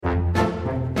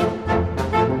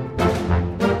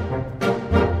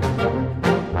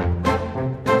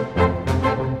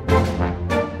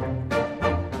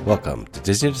to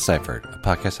Disney Deciphered, a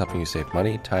podcast helping you save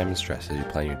money, time, and stress as you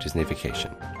plan your Disney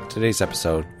vacation. In today's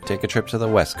episode, we take a trip to the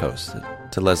West Coast,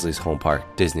 to Leslie's home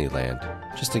park, Disneyland,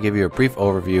 just to give you a brief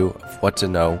overview of what to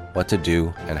know, what to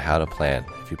do, and how to plan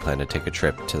if you plan to take a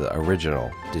trip to the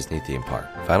original Disney theme park.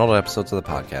 Find all the episodes of the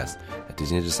podcast at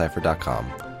DisneyDeciphered.com,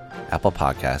 Apple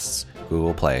Podcasts,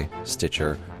 Google Play,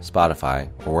 Stitcher, Spotify,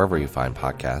 or wherever you find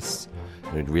podcasts.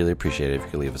 And we'd really appreciate it if you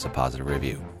could leave us a positive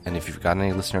review. And if you've got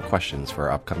any listener questions for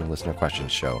our upcoming Listener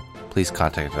Questions show, please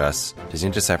contact us,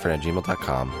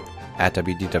 DisneyDeciphered@gmail.com, at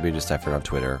WDWDeciphered on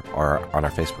Twitter, or on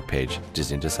our Facebook page,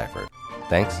 Disney Deciphered.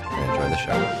 Thanks, and enjoy the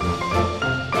show.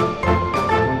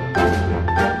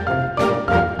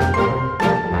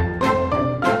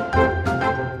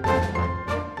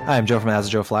 Hi, I'm Joe from As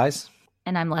Joe Flies.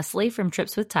 And I'm Leslie from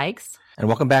Trips with Tykes. And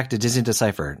welcome back to Disney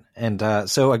Deciphered. And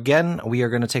so again, we are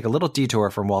going to take a little detour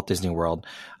from Walt Disney World.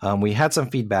 We had some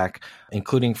feedback,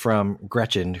 including from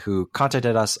Gretchen, who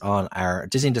contacted us on our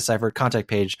Disney Deciphered contact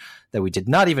page that we did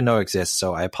not even know exists.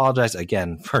 So I apologize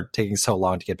again for taking so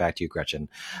long to get back to you, Gretchen.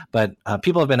 But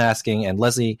people have been asking, and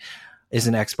Leslie is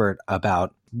an expert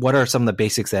about what are some of the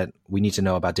basics that we need to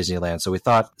know about Disneyland. So we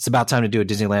thought it's about time to do a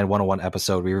Disneyland 101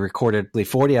 episode. We recorded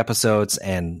 40 episodes,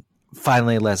 and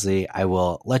finally, Leslie, I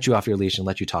will let you off your leash and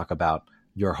let you talk about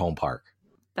your home park.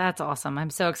 That's awesome. I'm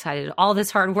so excited. All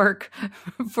this hard work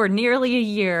for nearly a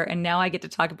year, and now I get to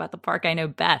talk about the park I know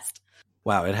best.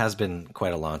 Wow, it has been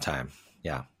quite a long time.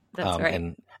 Yeah. That's right.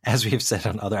 And as we've said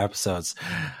on other episodes,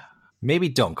 maybe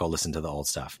don't go listen to the old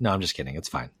stuff. No, I'm just kidding. It's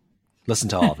fine. Listen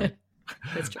to all of it.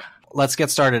 That's true. Let's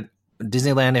get started.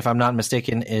 Disneyland, if I'm not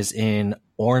mistaken, is in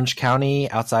Orange County,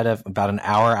 about an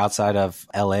hour outside of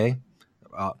LA.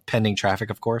 Pending traffic,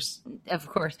 of course. Of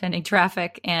course, pending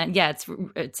traffic. And yeah,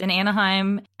 it's in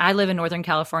Anaheim. I live in Northern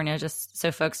California, just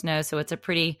so folks know. So it's a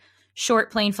pretty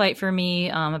short plane flight for me,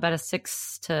 about a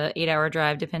 6 to 8 hour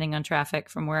drive, depending on traffic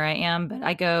from where I am. But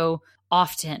I go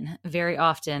often, very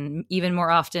often, even more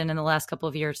often in the last couple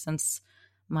of years since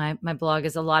my blog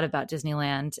is a lot about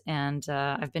Disneyland. And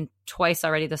I've been twice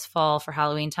already this fall for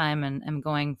Halloween time, and I'm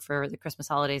going for the Christmas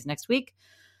holidays next week.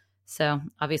 So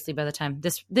obviously by the time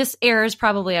this airs,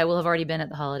 probably I will have already been at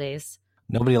the holidays.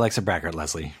 Nobody likes a braggart,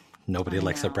 Leslie. Nobody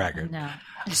likes a braggart. No.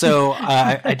 So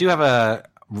I do have a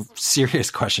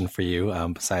serious question for you,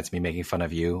 besides me making fun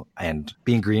of you and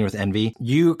being green with envy.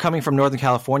 You coming from Northern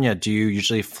California, do you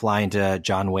usually fly into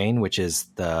John Wayne, which is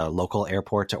the local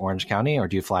airport to Orange County, or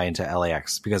do you fly into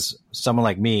LAX? Because someone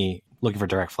like me looking for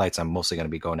direct flights, I'm mostly going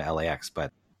to be going to LAX,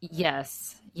 but...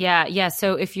 Yes. Yeah.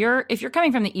 So if you're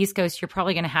coming from the East Coast, you're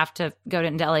probably going to have to go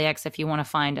into LAX if you want to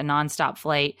find a nonstop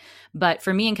flight. But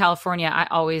for me in California, I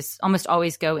almost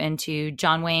always go into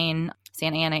John Wayne,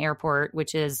 Santa Ana Airport,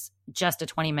 which is just a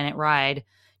 20-minute ride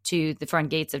to the front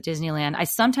gates of Disneyland. I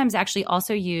sometimes actually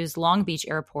also use Long Beach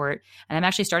Airport, and I'm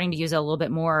actually starting to use it a little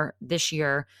bit more this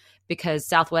year because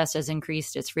Southwest has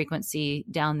increased its frequency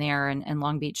down there, and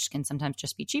Long Beach can sometimes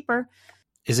just be cheaper.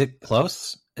 Is it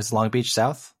close? Is Long Beach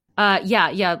south?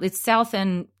 Yeah. It's south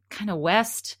and kind of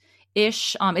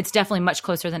west-ish. It's definitely much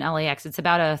closer than LAX. It's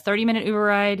about a 30-minute Uber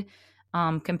ride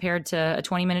compared to a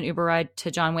 20-minute Uber ride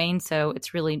to John Wayne. So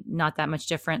it's really not that much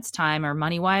difference time or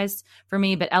money-wise for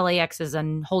me. But LAX is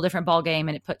a whole different ballgame,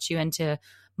 and it puts you into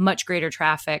much greater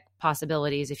traffic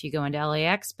possibilities if you go into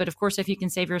LAX. But of course, if you can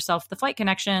save yourself the flight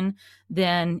connection,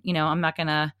 then, I'm not going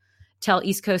to tell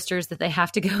East Coasters that they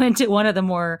have to go into one of the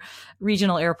more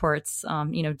regional airports,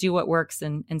 do what works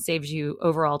and saves you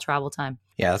overall travel time.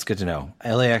 Yeah, that's good to know.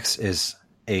 LAX is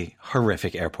a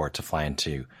horrific airport to fly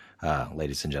into,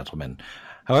 ladies and gentlemen.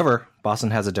 However,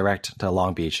 Boston has a direct to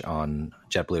Long Beach on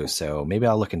JetBlue, so maybe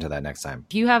I'll look into that next time.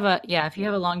 If you have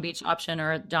a Long Beach option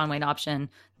or a John Wayne option,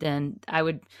 then I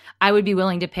would be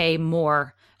willing to pay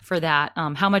more for that.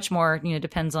 How much more,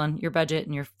 depends on your budget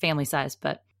and your family size,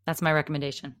 but that's my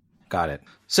recommendation. Got it.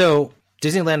 So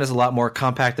Disneyland is a lot more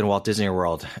compact than Walt Disney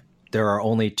World. There are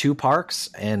only 2 parks.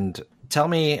 And tell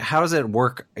me, how does it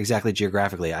work exactly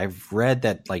geographically? I've read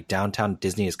that like downtown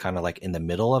Disney is kind of like in the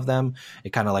middle of them. It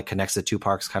kind of like connects the 2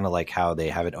 parks, kind of like how they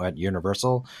have it at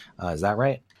Universal. Is that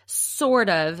right? Sort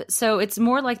of. So it's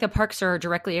more like the parks are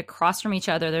directly across from each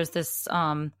other. There's this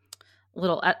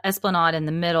little esplanade in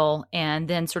the middle, and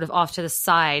then sort of off to the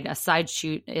side, a side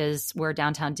chute is where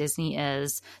downtown Disney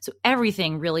is. So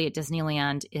everything really at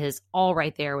Disneyland is all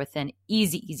right there within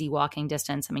easy walking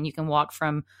distance. I mean, you can walk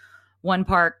from one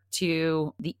park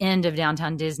to the end of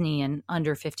downtown Disney in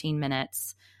under 15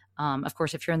 minutes. Of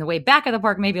course, if you're in the way back of the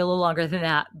park, maybe a little longer than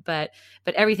that, but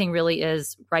everything really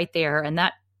is right there. And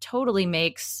that totally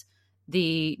makes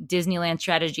the Disneyland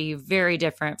strategy very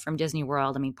different from Disney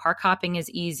World. I mean, park hopping is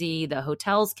easy. The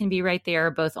hotels can be right there,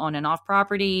 both on and off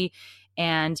property,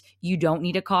 and you don't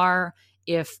need a car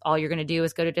if all you're going to do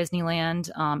is go to Disneyland.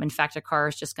 In fact, a car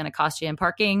is just going to cost you in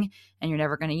parking and you're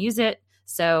never going to use it.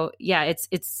 So yeah,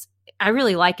 it's I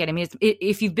really like it. I mean,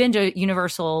 if you've been to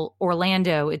Universal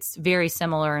Orlando, it's very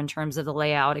similar in terms of the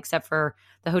layout, except for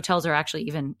the hotels are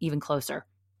actually even closer.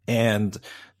 And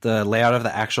the layout of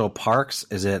the actual parks,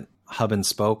 is it hub and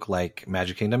spoke like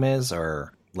Magic Kingdom is?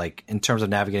 Or like in terms of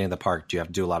navigating the park, do you have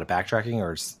to do a lot of backtracking,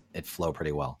 or does it flow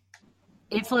pretty well?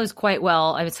 It flows quite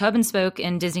well. It's hub and spoke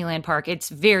in Disneyland Park. It's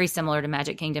very similar to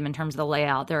Magic Kingdom in terms of the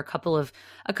layout. There are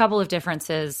a couple of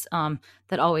differences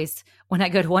that always, when I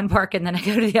go to one park and then I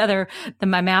go to the other, the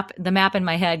map in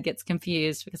my head gets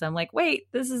confused because I'm like,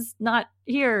 wait, this is not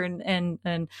here. And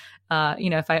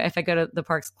if I go to the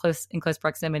parks in close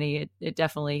proximity, it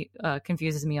definitely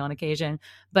confuses me on occasion.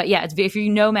 But yeah, if you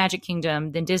know Magic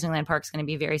Kingdom, then Disneyland Park is going to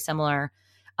be very similar.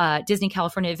 Disney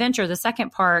California Adventure, the second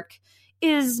park,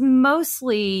 is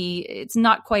mostly,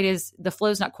 the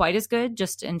flow's not quite as good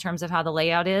just in terms of how the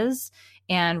layout is.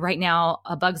 And right now,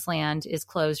 A Bug's Land is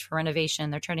closed for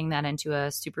renovation. They're turning that into a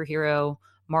superhero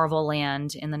Marvel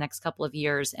land in the next couple of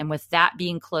years. And with that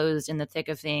being closed in the thick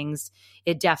of things,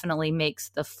 it definitely makes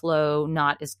the flow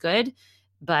not as good.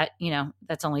 But,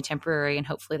 that's only temporary, and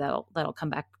hopefully that'll come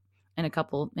back in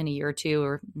a year or two,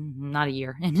 or not a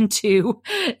year, in 2,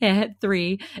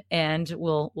 3, and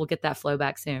we'll get that flow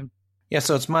back soon. Yeah,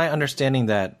 so it's my understanding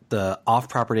that the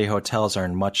off-property hotels are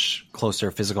in much closer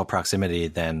physical proximity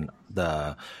than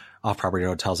the off-property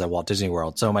hotels at Walt Disney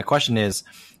World. So my question is,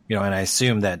 and I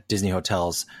assume that Disney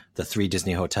hotels, the 3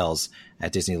 Disney hotels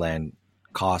at Disneyland,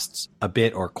 costs a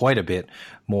bit or quite a bit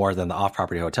more than the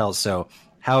off-property hotels. So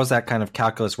how does that kind of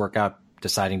calculus work out,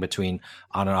 deciding between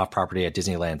on and off property at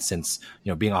Disneyland, since,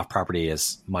 being off property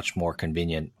is much more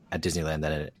convenient at Disneyland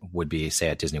than it would be, say,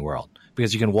 at Disney World,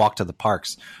 because you can walk to the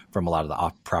parks from a lot of the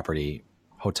off property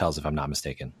hotels, if I'm not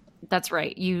mistaken. That's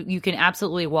right. You can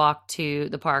absolutely walk to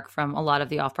the park from a lot of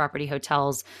the off-property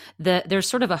hotels. There's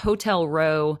sort of a hotel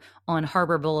row on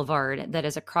Harbor Boulevard that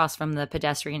is across from the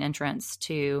pedestrian entrance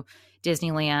to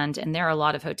Disneyland, and there are a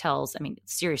lot of hotels. I mean,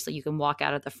 seriously, you can walk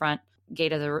out of the front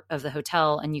gate of the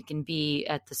hotel and you can be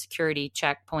at the security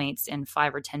checkpoints in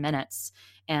 5 or 10 minutes.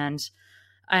 And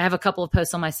I have a couple of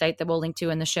posts on my site that we'll link to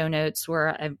in the show notes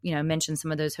where I've mentioned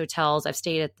some of those hotels. I've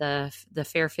stayed at the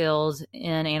Fairfield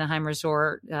in Anaheim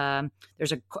Resort.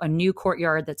 There's a new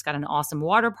courtyard that's got an awesome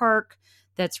water park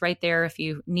that's right there if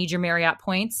you need your Marriott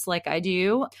points like I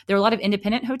do. There are a lot of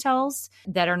independent hotels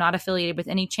that are not affiliated with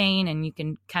any chain, and you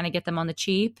can kind of get them on the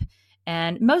cheap.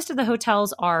 And most of the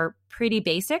hotels are pretty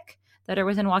basic that are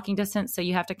within walking distance, so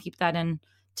you have to keep that in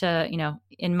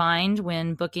mind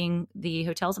when booking the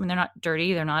hotels. I mean, they're not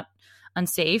dirty, they're not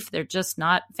unsafe, they're just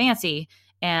not fancy.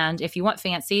 And if you want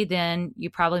fancy, then you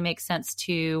probably make sense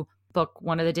to book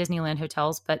one of the Disneyland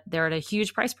hotels, but they're at a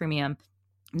huge price premium.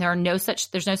 There's no such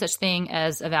thing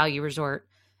as a value resort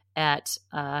at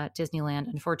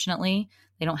Disneyland. Unfortunately,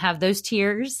 they don't have those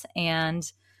tiers, and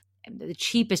the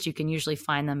cheapest you can usually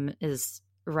find them is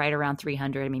right around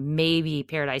 $300. I mean, maybe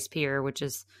Paradise Pier, which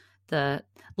is the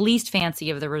least fancy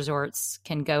of the resorts,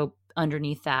 can go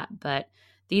underneath that. But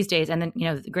these days, and then,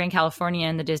 the Grand California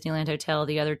and the Disneyland Hotel,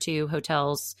 the other 2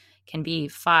 hotels, can be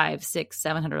 $500,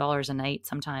 $600, $700 a night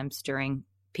sometimes during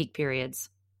peak periods.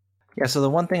 Yeah, so the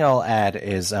one thing I'll add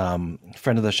is friend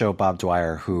of the show, Bob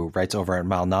Dwyer, who writes over at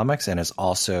Milenomics and is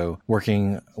also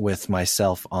working with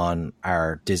myself on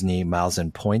our Disney Miles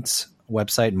and Points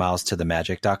website,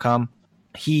 milestothemagic.com.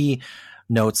 He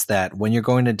notes that when you're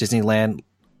going to Disneyland,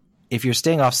 if you're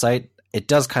staying off site, it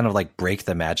does kind of like break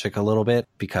the magic a little bit,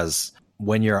 because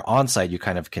when you're on site, you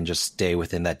kind of can just stay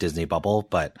within that Disney bubble.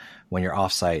 But when you're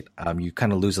off site, you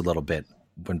kind of lose a little bit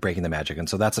when breaking the magic. And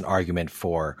so that's an argument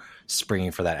for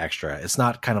springing for that extra. It's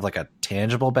not kind of like a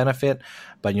tangible benefit,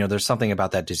 but there's something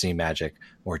about that Disney magic,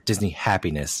 or Disney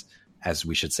happiness, as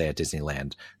we should say at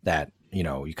Disneyland, that,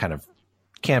 you kind of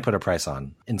can't put a price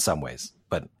on in some ways.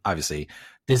 But obviously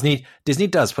Disney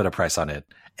does put a price on it,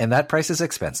 and that price is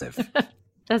expensive.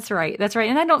 That's right.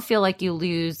 And I don't feel like you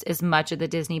lose as much of the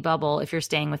Disney bubble if you're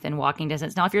staying within walking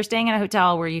distance. Now, if you're staying in a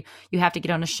hotel where you have to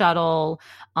get on a shuttle,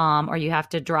 or you have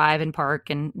to drive and park,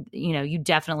 and you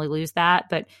definitely lose that.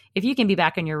 But if you can be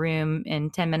back in your room in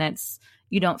 10 minutes,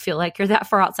 you don't feel like you're that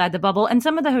far outside the bubble. And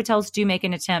some of the hotels do make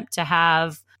an attempt to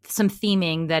have some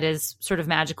theming that is sort of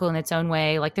magical in its own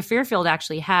way. Like the Fairfield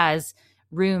actually has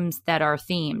rooms that are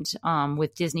themed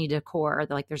with Disney decor.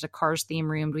 Like there's a Cars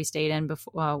theme room we stayed in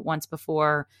once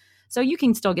before. So you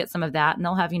can still get some of that, and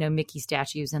they'll have, Mickey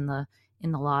statues in the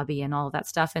in the lobby and all of that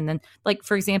stuff. And then, like,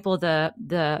 for example,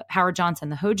 the Howard Johnson,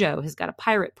 the Hojo, has got a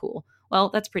pirate pool. Well,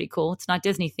 that's pretty cool. It's not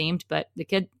Disney themed, but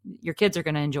your kids are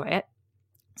going to enjoy it.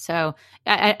 So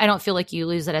I don't feel like you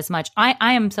lose it as much. I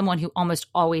am someone who almost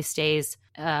always stays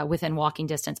within walking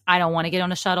distance. I don't want to get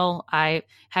on a shuttle.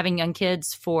 Having young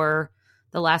kids for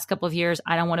the last couple of years,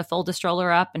 I don't want to fold a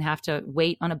stroller up and have to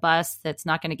wait on a bus that's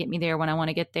not going to get me there when I want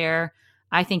to get there.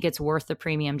 I think it's worth the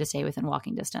premium to stay within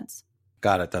walking distance.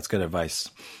 Got it. That's good advice.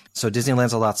 So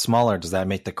Disneyland's a lot smaller. Does that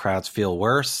make the crowds feel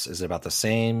worse? Is it about the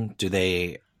same? Do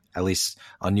they, at least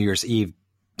on New Year's Eve,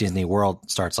 Disney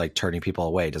World starts like turning people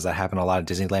away? Does that happen a lot at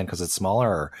Disneyland because it's smaller?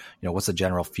 Or, what's the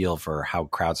general feel for how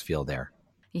crowds feel there?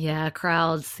 Yeah,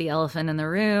 crowds, the elephant in the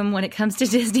room when it comes to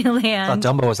Disneyland. I thought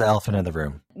Dumbo was the elephant in the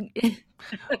room.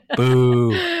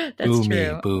 Boo. That's boo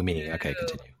true. Me. Boo me. Okay,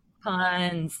 continue.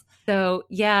 Puns. So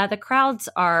yeah, the crowds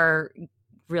are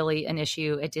really an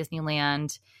issue at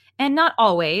Disneyland, and not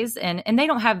always. And they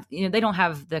don't have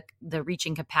the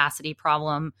reaching capacity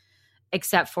problem,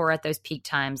 except for at those peak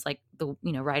times, like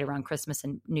right around Christmas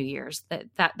and New Year's.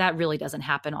 That really doesn't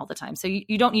happen all the time. So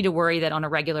you don't need to worry that on a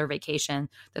regular vacation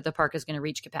that the park is going to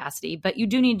reach capacity, but you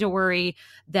do need to worry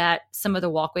that some of the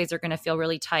walkways are going to feel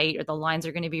really tight or the lines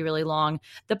are going to be really long.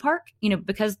 The park,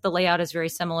 because the layout is very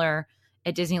similar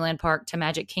at Disneyland Park to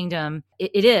Magic Kingdom,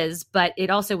 it is, but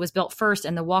it also was built first,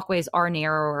 and the walkways are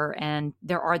narrower, and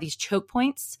there are these choke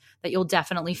points that you'll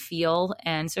definitely feel.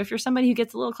 And so if you're somebody who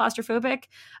gets a little claustrophobic,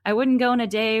 I wouldn't go on a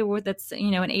day where that's,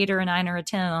 an 8 or a 9 or a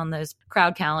 10 on those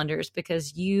crowd calendars,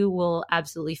 because you will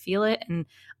absolutely feel it. And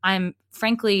I'm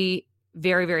frankly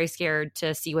very, very scared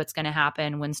to see what's going to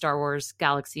happen when Star Wars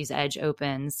Galaxy's Edge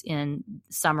opens in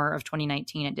summer of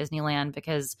 2019 at Disneyland,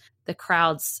 because the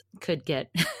crowds could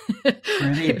get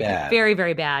pretty bad, very,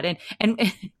 very bad,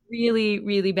 and really,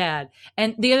 really bad.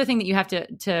 And the other thing that you have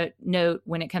to note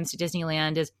when it comes to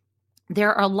Disneyland is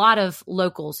there are a lot of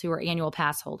locals who are annual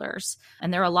pass holders,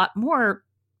 and there are a lot more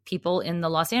people in the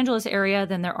Los Angeles area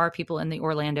than there are people in the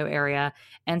Orlando area.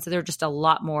 And so there are just a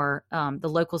lot more, the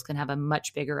locals can have a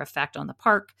much bigger effect on the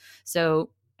park.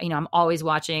 So, I'm always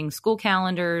watching school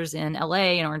calendars in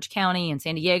LA and Orange County and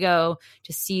San Diego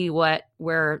to see where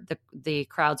the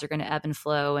crowds are going to ebb and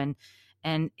flow.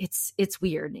 And it's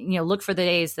weird. Look for the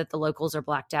days that the locals are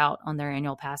blacked out on their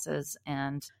annual passes,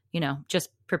 and, just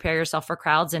prepare yourself for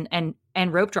crowds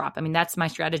and rope drop. I mean, that's my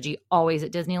strategy always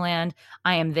at Disneyland.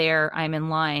 I am there. I'm in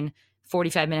line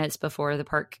 45 minutes before the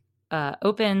park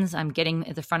opens. I'm getting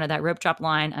at the front of that rope drop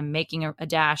line. I'm making a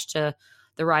dash to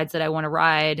the rides that I want to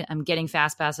ride. I'm getting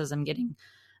fast passes. I'm getting,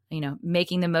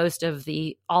 making the most of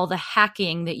all the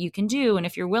hacking that you can do. And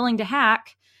if you're willing to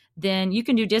hack, then you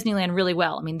can do Disneyland really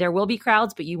well. I mean, there will be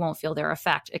crowds, but you won't feel their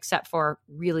effect, except for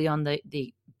really on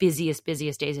the busiest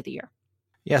days of the year.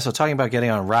 Yeah, so talking about getting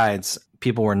on rides,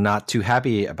 people were not too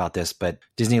happy about this, but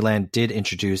Disneyland did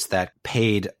introduce that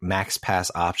paid Max Pass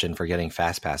option for getting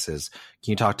fast passes.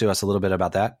 Can you talk to us a little bit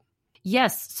about that?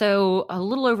 Yes. So a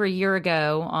little over a year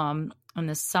ago, in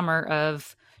the summer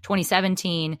of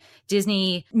 2017,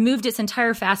 Disney moved its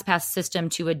entire FastPass system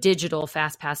to a digital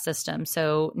FastPass system.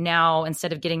 So now,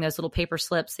 instead of getting those little paper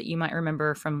slips that you might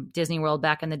remember from Disney World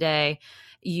back in the day,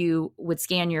 you would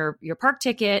scan your park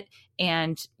ticket,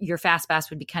 and your FastPass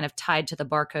would be kind of tied to the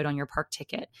barcode on your park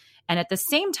ticket. And at the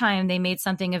same time, they made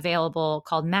something available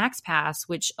called MaxPass,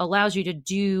 which allows you to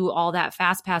do all that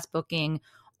FastPass booking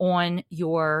on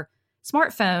your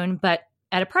smartphone, but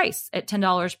at a price at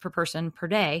 $10 per person per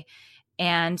day.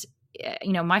 And,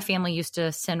 my family used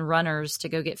to send runners to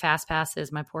go get fast passes.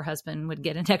 My poor husband would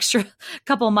get an extra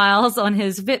couple miles on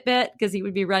his Fitbit because he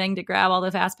would be running to grab all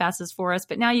the fast passes for us.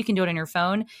 But now you can do it on your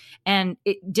phone, and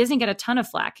Disney get a ton of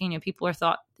flack. People are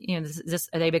thought,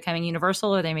 are they becoming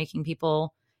universal? Are they making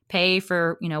people pay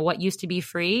for, what used to be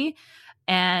free?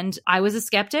 And I was a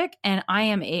skeptic, and I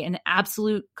am an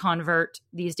absolute convert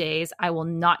these days. I will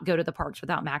not go to the parks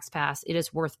without MaxPass. It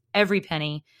is worth every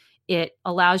penny. It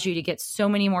allows you to get so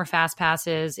many more fast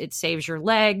passes. It saves your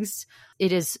legs.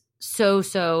 It is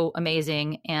so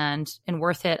amazing and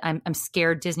worth it. I'm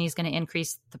scared Disney's going to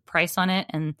increase the price on it,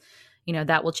 and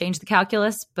that will change the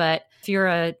calculus. But if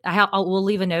you're we'll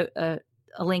leave a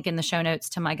link in the show notes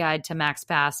to my guide to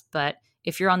MaxPass. But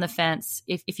if you're on the fence,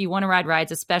 if you want to ride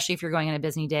rides, especially if you're going on a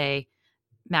Disney day,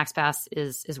 MaxPass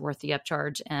is worth the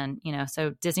upcharge. And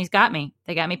so Disney's got me.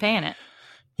 They got me paying it.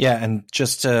 Yeah, and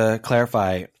just to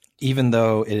clarify, even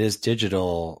though it is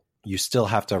digital, you still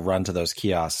have to run to those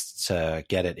kiosks to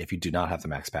get it if you do not have the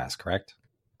Max Pass, correct?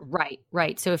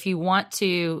 Right. So if you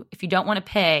don't want to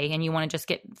pay and you want to just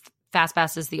get fast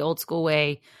passes the old school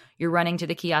way, you're running to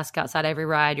the kiosk outside every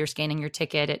ride, you're scanning your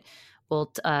ticket. will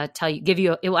tell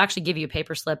you, it will actually give you a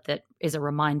paper slip that is a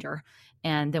reminder.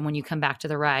 And then when you come back to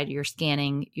the ride, you're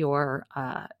scanning your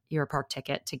park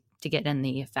ticket to get in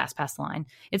the Fast Pass line.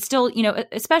 It's still,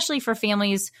 especially for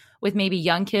families with maybe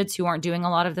young kids who aren't doing a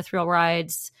lot of the thrill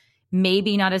rides,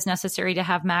 maybe not as necessary to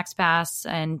have Max Pass,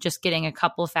 and just getting a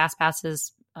couple of Fast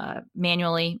Passes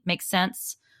manually makes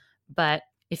sense. But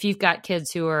if you've got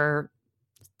kids who are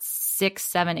 6,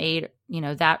 7, 8,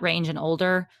 that range and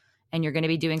older, and you're going to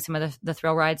be doing some of the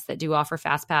thrill rides that do offer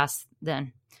Fast Pass,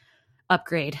 then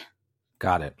upgrade.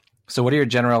 Got it. So what are your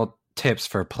general tips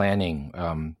for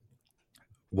planning?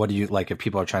 What do you like if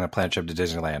people are trying to plan a trip to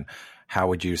Disneyland? How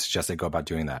would you suggest they go about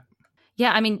doing that?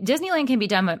 Yeah, I mean, Disneyland can be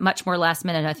done much more last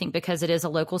minute. I think because it is a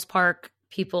locals park,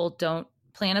 people don't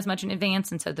plan as much in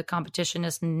advance. And so the competition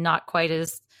is not quite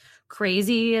as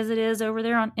crazy as it is over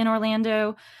there in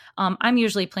Orlando. I'm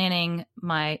usually planning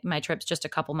my trips just a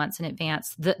couple months in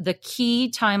advance. The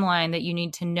key timeline that you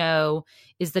need to know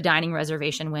is the dining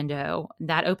reservation window.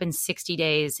 That opens 60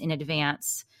 days in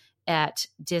advance at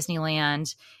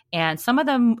Disneyland. And some of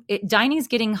them, dining's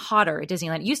getting hotter at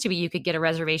Disneyland. It used to be you could get a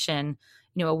reservation,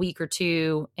 a week or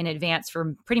two in advance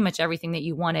for pretty much everything that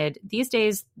you wanted. These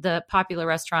days, the popular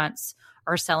restaurants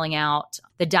are selling out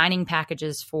the dining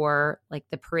packages for like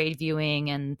the parade viewing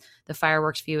and the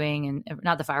fireworks viewing, and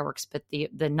not the fireworks, but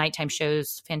the nighttime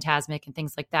shows, Fantasmic and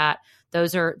things like that.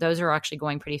 Those are actually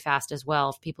going pretty fast as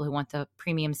well for people who want the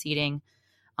premium seating.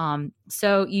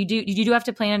 So you do have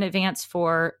to plan in advance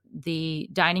for the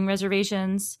dining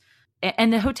reservations,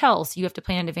 and the hotels you have to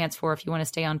plan in advance for if you want to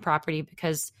stay on property,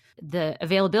 because the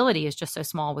availability is just so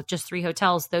small. With just 3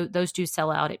 hotels, those do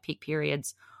sell out at peak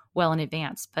periods well in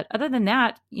advance. But other than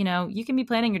that, you can be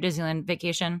planning your Disneyland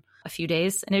vacation a few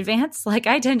days in advance, like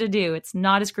I tend to do. It's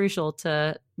not as crucial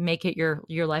to make it your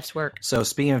life's work. So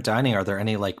speaking of dining, are there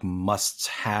any like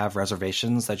must-have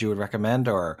reservations that you would recommend,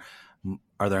 or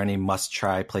are there any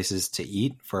must-try places to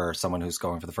eat for someone who's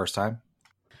going for the first time?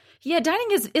 Yeah, dining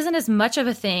isn't as much of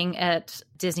a thing at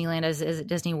Disneyland as at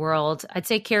Disney World. I'd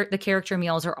say the character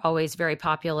meals are always very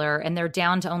popular, and they're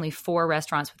down to only 4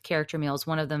 restaurants with character meals.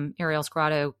 One of them, Ariel's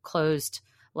Grotto, closed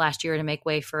last year to make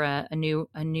way for a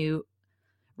new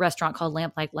restaurant called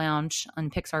Lamplight Lounge on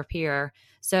Pixar Pier.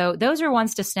 So those are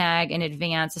ones to snag in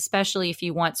advance, especially if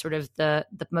you want sort of the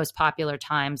most popular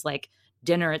times, like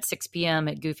dinner at 6 p.m.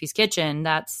 at Goofy's Kitchen.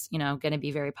 That's, going to be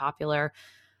very popular.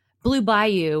 Blue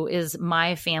Bayou is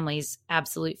my family's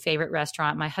absolute favorite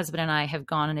restaurant. My husband and I have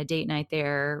gone on a date night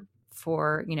there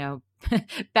for,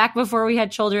 back before we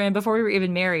had children, before we were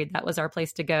even married. That was our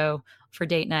place to go for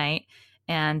date night.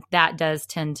 And that does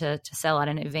tend to sell out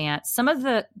in advance. Some of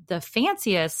the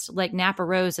fanciest, like Napa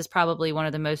Rose, is probably one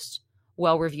of the most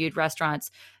well-reviewed restaurants.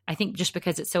 I think just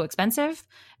because it's so expensive,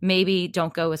 maybe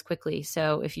don't go as quickly.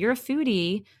 So if you're a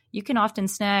foodie, you can often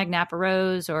snag Napa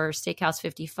Rose or Steakhouse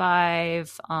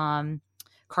 55,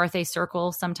 Carthay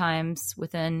Circle sometimes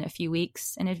within a few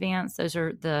weeks in advance. Those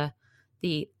are the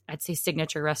I'd say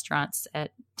signature restaurants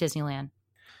at Disneyland.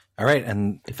 All right.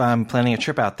 And if I'm planning a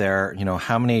trip out there,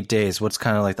 how many days, what's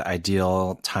kind of like the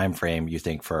ideal time frame you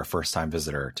think for a first-time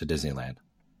visitor to Disneyland?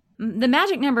 The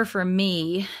magic number for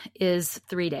me is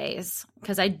 3 days,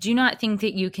 because I do not think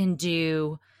that you can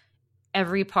do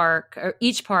every park or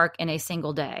each park in a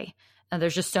single day.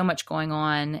 There's just so much going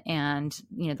on, and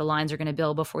the lines are going to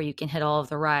build before you can hit all of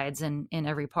the rides in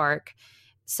every park.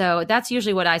 So that's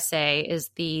usually what I say is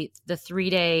the 3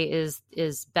 day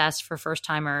is best for first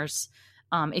timers.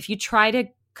 If you try to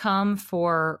come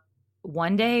for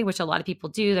 1 day, which a lot of people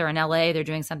do, they're in LA, they're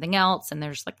doing something else, and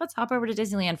they're just like, let's hop over to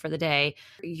Disneyland for the day.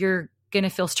 You're going to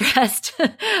feel stressed.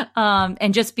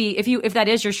 And just if that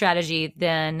is your strategy,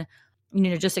 then,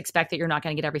 just expect that you're not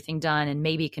going to get everything done, and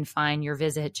maybe confine your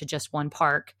visit to just one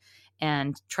park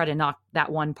and try to knock that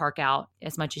one park out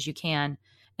as much as you can.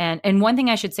 And one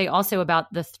thing I should say also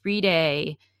about the 3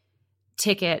 day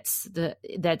tickets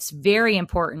that's very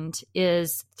important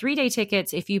is 3 day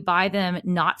tickets. If you buy them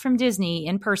not from Disney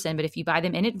in person, but if you buy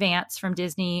them in advance from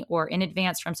Disney or in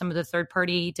advance from some of the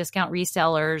third-party discount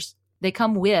resellers, they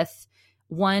come with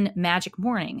one Magic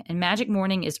Morning. And Magic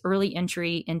Morning is early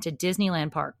entry into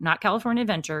Disneyland Park, not California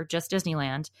Adventure, just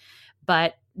Disneyland.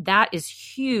 But that is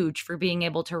huge for being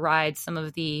able to ride some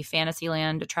of the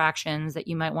Fantasyland attractions that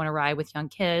you might want to ride with young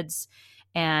kids.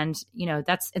 And,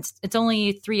 it's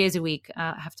only 3 days a week.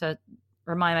 I have to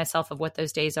remind myself of what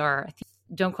those days are.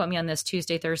 Don't quote me on this.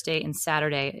 Tuesday, Thursday, and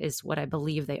Saturday is what I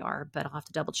believe they are, but I'll have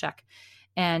to double check.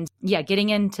 And yeah, getting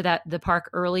into the park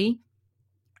early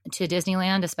to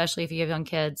Disneyland, especially if you have young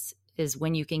kids, is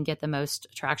when you can get the most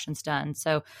attractions done.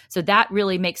 So that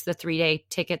really makes the 3 day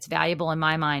tickets valuable in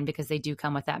my mind, because they do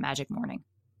come with that Magic Morning.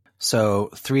 So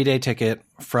 3-day ticket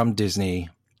from Disney,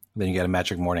 then you get a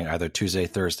Magic Morning either Tuesday,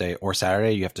 Thursday, or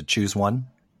Saturday. You have to choose one.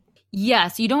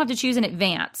 Yes, you don't have to choose in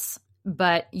advance,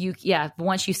 but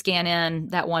once you scan in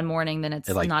that one morning, then it's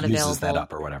It not uses available. that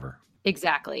up or whatever.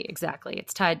 Exactly.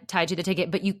 It's tied to the ticket,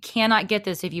 but you cannot get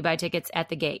this if you buy tickets at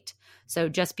the gate. So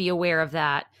just be aware of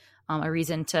that. A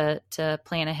reason to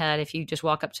plan ahead. If you just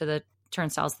walk up to the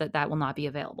turnstiles, that will not be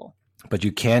available. But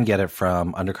you can get it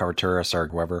from Undercover Tourist or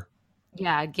whoever.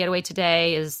 Yeah, Getaway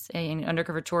Today is an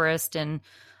Undercover Tourist, and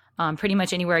pretty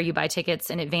much anywhere you buy tickets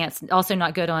in advance. Also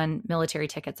not good on military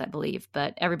tickets, I believe,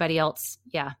 but everybody else,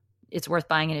 it's worth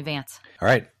buying in advance. All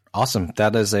right. Awesome.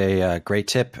 That is a great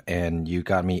tip, and you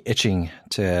got me itching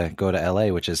to go to LA,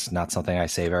 which is not something I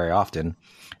say very often,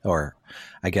 or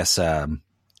I guess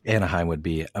Anaheim would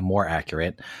be more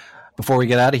accurate. Before we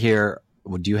get out of here,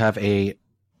 would you have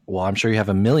I'm sure you have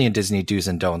a million Disney do's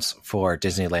and don'ts for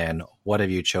Disneyland. What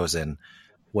have you chosen?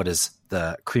 What is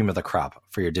the cream of the crop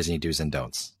for your Disney do's and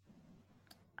don'ts?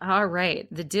 All right.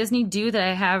 The Disney do that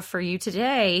I have for you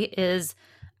today is,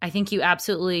 I think you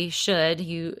absolutely should.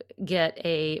 You get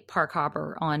a park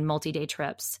hopper on multi-day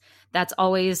trips. That's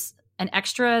always an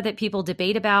extra that people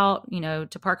debate about,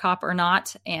 to park hop or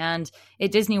not. And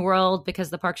at Disney World,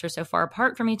 because the parks are so far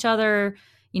apart from each other,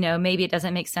 maybe it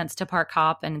doesn't make sense to park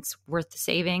hop and it's worth the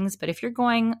savings. But if you're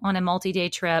going on a multi-day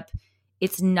trip,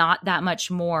 it's not that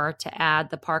much more to add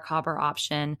the park hopper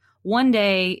option. One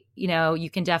day, you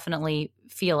can definitely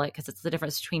feel it because it's the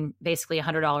difference between basically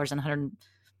 $100 and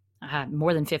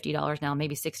more than $50 now,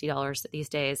 maybe $60 these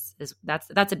days.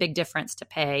 That's a big difference to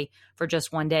pay for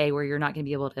just one day where you're not going to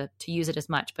be able to use it as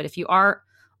much. But if you are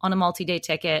on a multi-day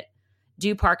ticket,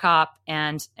 do park hop.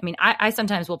 And I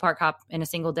sometimes will park hop in a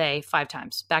single day 5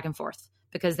 times back and forth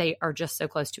because they are just so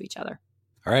close to each other.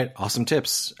 All right. Awesome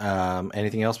tips.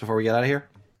 Anything else before we get out of here?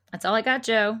 That's all I got,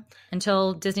 Joe,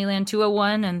 until Disneyland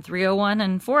 201 and 301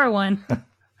 and 401.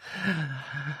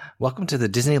 Welcome to the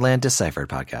Disneyland Deciphered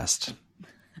podcast.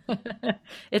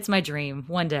 It's my dream.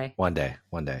 One day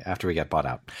after we get bought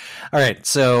out. All right.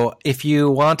 So if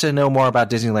you want to know more about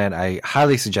Disneyland, I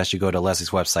highly suggest you go to Leslie's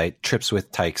website,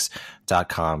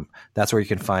 tripswithtykes.com. That's where you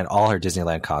can find all her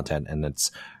Disneyland content. And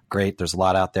it's great. There's a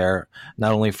lot out there,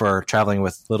 not only for traveling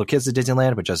with little kids to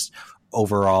Disneyland, but just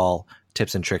overall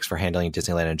tips and tricks for handling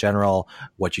Disneyland in general,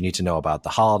 what you need to know about the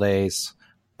holidays,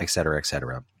 et cetera, et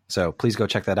cetera. So please go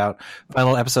check that out.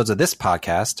 Final episodes of this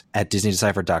podcast at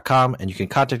DisneyDeciphered.com. And you can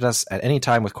contact us at any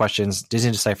time with questions,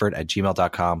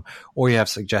 DisneyDeciphered@gmail.com, or you have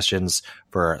suggestions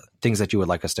for things that you would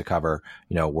like us to cover.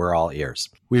 We're all ears.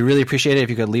 We really appreciate it if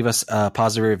you could leave us a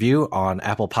positive review on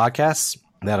Apple Podcasts.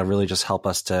 That'll really just help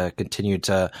us to continue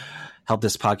to help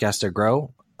this podcast to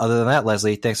grow. Other than that,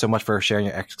 Leslie, thanks so much for sharing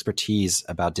your expertise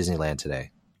about Disneyland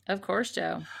today. Of course,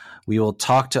 Joe. We will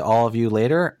talk to all of you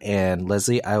later. And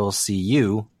Leslie, I will see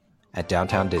you at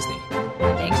Downtown Disney.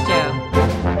 Thanks, Joe.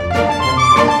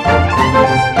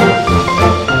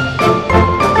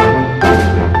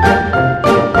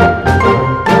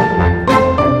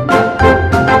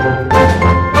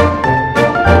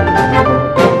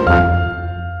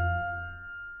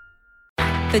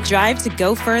 The drive to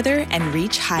go further and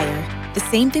reach higher. The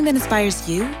same thing that inspires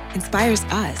you inspires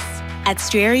us. At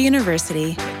Strayer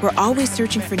University, we're always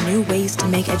searching for new ways to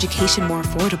make education more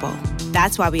affordable.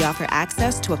 That's why we offer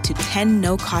access to up to 10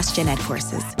 no-cost gen ed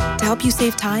courses to help you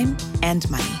save time and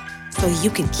money so you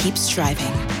can keep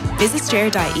striving. Visit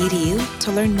strayer.edu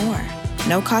to learn more.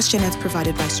 No-cost gen eds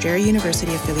provided by Strayer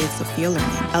University affiliates Sophia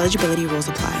Learning. Eligibility rules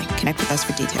apply. Connect with us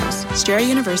for details. Strayer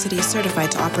University is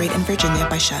certified to operate in Virginia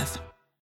by Chev.